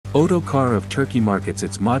Otokar of Turkey markets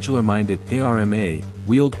its modular-minded ARMA,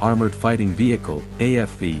 Wheeled Armored Fighting Vehicle,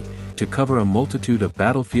 AFV, to cover a multitude of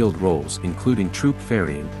battlefield roles including troop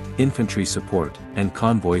ferrying, infantry support, and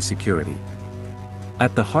convoy security.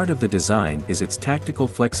 At the heart of the design is its tactical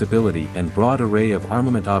flexibility and broad array of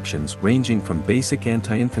armament options ranging from basic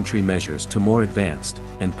anti-infantry measures to more advanced,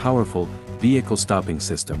 and powerful, vehicle stopping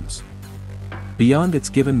systems. Beyond its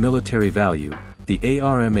given military value, the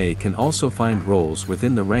ARMA can also find roles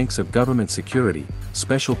within the ranks of government security,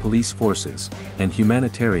 special police forces, and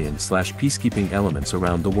humanitarian/peacekeeping elements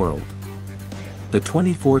around the world. The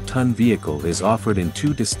 24-ton vehicle is offered in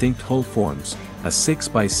two distinct hull forms, a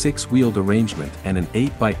 6x6 wheeled arrangement and an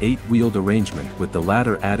 8x8 wheeled arrangement, with the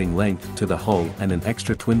latter adding length to the hull and an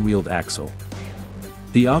extra twin-wheeled axle.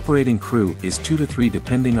 The operating crew is 2 to 3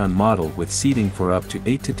 depending on model, with seating for up to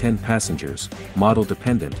 8 to 10 passengers, model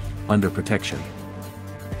dependent, under protection.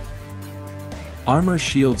 Armor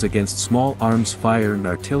shields against small arms fire and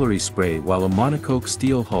artillery spray, while a monocoque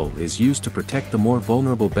steel hull is used to protect the more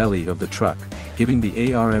vulnerable belly of the truck, giving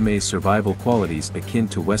the ARMA survival qualities akin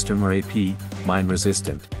to Western RAP,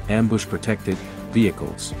 mine-resistant, ambush-protected,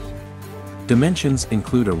 vehicles. Dimensions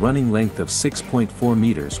include a running length of 6.4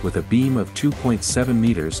 meters with a beam of 2.7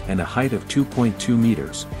 meters and a height of 2.2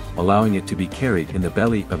 meters, allowing it to be carried in the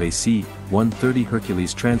belly of a C-130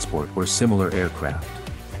 Hercules transport or similar aircraft.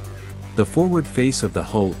 The forward face of the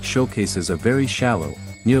hull showcases a very shallow,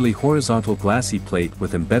 nearly horizontal glassy plate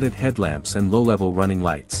with embedded headlamps and low-level running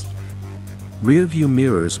lights. Rear-view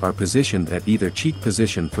mirrors are positioned at either cheek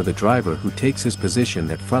position for the driver, who takes his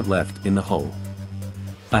position at front left in the hull.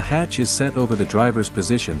 A hatch is set over the driver's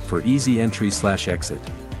position for easy entry/exit.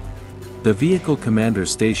 The vehicle commander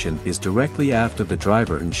station is directly aft of the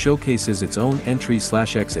driver and showcases its own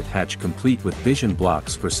entry/exit hatch, complete with vision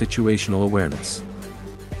blocks for situational awareness.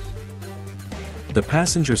 The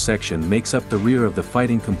passenger section makes up the rear of the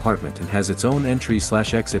fighting compartment and has its own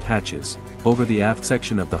entry/exit hatches, over the aft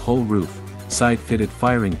section of the hull roof, side-fitted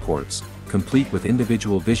firing ports, complete with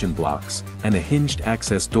individual vision blocks, and a hinged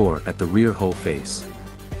access door at the rear hull face.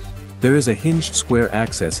 There is a hinged square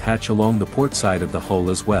access hatch along the port side of the hull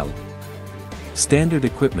as well. Standard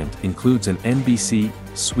equipment includes an NBC,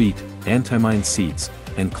 suite, anti-mine seats,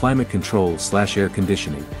 and climate control/air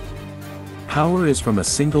conditioning. Power is from a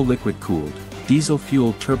single liquid-cooled,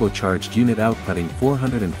 diesel-fueled turbocharged unit outputting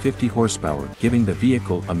 450 horsepower, giving the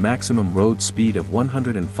vehicle a maximum road speed of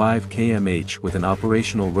 105 km/h with an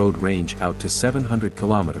operational road range out to 700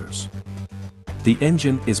 kilometers. The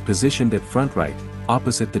engine is positioned at front right,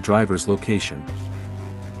 opposite the driver's location.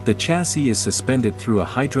 The chassis is suspended through a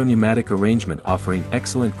hydropneumatic arrangement, offering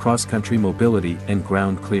excellent cross-country mobility and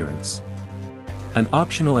ground clearance. An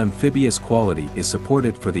optional amphibious quality is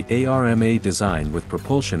supported for the ARMA design, with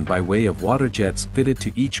propulsion by way of water jets fitted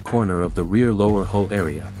to each corner of the rear lower hull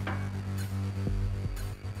area.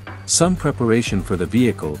 Some preparation for the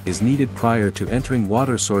vehicle is needed prior to entering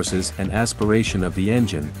water sources, and aspiration of the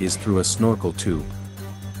engine is through a snorkel tube.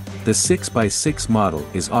 The 6x6 model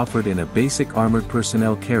is offered in a basic armored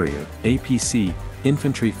personnel carrier, APC,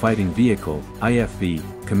 infantry fighting vehicle, IFV,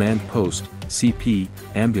 command post, CP,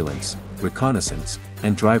 ambulance, reconnaissance,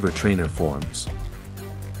 and driver-trainer forms.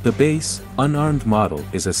 The base, unarmed model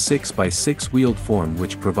is a 6x6 wheeled form,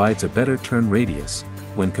 which provides a better turn radius,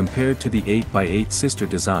 when compared to the 8x8 sister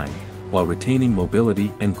design, while retaining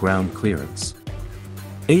mobility and ground clearance.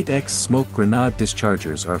 8x smoke grenade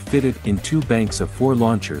dischargers are fitted in two banks of 4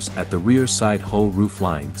 launchers at the rear side hull roof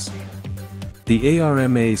lines. The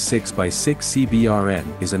ARMA 6x6 CBRN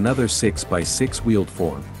is another 6x6 wheeled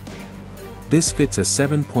form. This fits a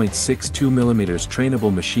 7.62mm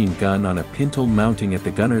trainable machine gun on a pintle mounting at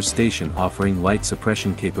the gunner's station, offering light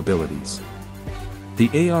suppression capabilities. The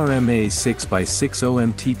ARMA 6x6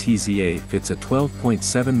 OMTTZA fits a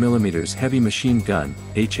 12.7mm heavy machine gun,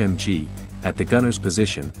 HMG, at the gunner's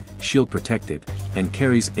position, shield protected, and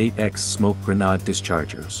carries 8x smoke grenade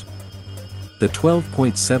dischargers. The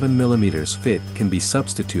 12.7mm fit can be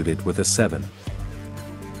substituted with a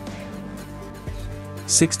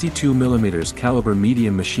 7.62mm caliber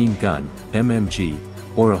medium machine gun, MMG,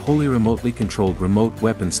 or a wholly remotely controlled remote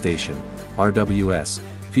weapon station, RWS,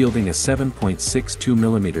 fielding a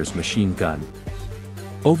 7.62mm machine gun.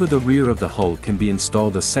 Over the rear of the hull can be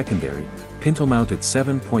installed a secondary, pintle-mounted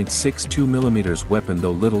 7.62mm weapon,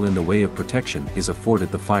 though little in the way of protection is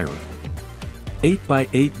afforded the firer.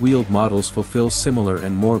 8x8 wheeled models fulfill similar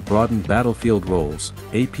and more broadened battlefield roles: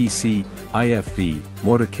 APC, IFV,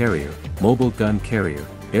 mortar carrier, mobile gun carrier,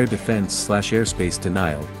 air defense/airspace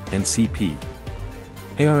denial, and CP.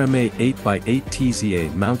 ARMA 8x8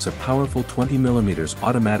 TZA mounts a powerful 20mm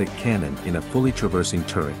automatic cannon in a fully traversing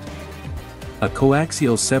turret. A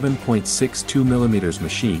coaxial 7.62mm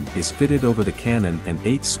machine is fitted over the cannon, and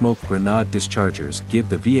 8 smoke grenade dischargers give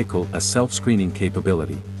the vehicle a self-screening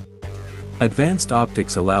capability. Advanced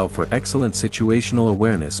optics allow for excellent situational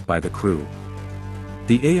awareness by the crew.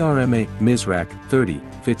 The ARMA Mizrak 30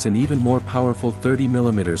 fits an even more powerful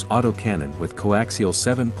 30mm autocannon with coaxial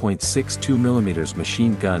 7.62mm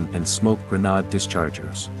machine gun and smoke grenade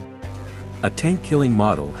dischargers. A tank-killing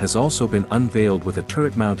model has also been unveiled with a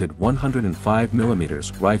turret-mounted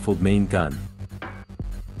 105mm rifled main gun.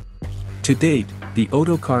 To date, the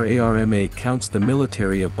Otokar ARMA counts the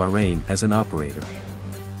military of Bahrain as an operator.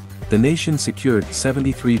 The nation secured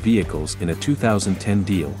 73 vehicles in a 2010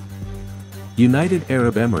 deal. United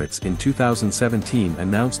Arab Emirates in 2017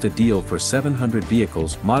 announced a deal for 700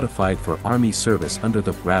 vehicles modified for Army service under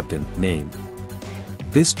the Rabdan name.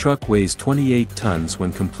 This truck weighs 28 tons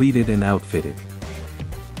when completed and outfitted.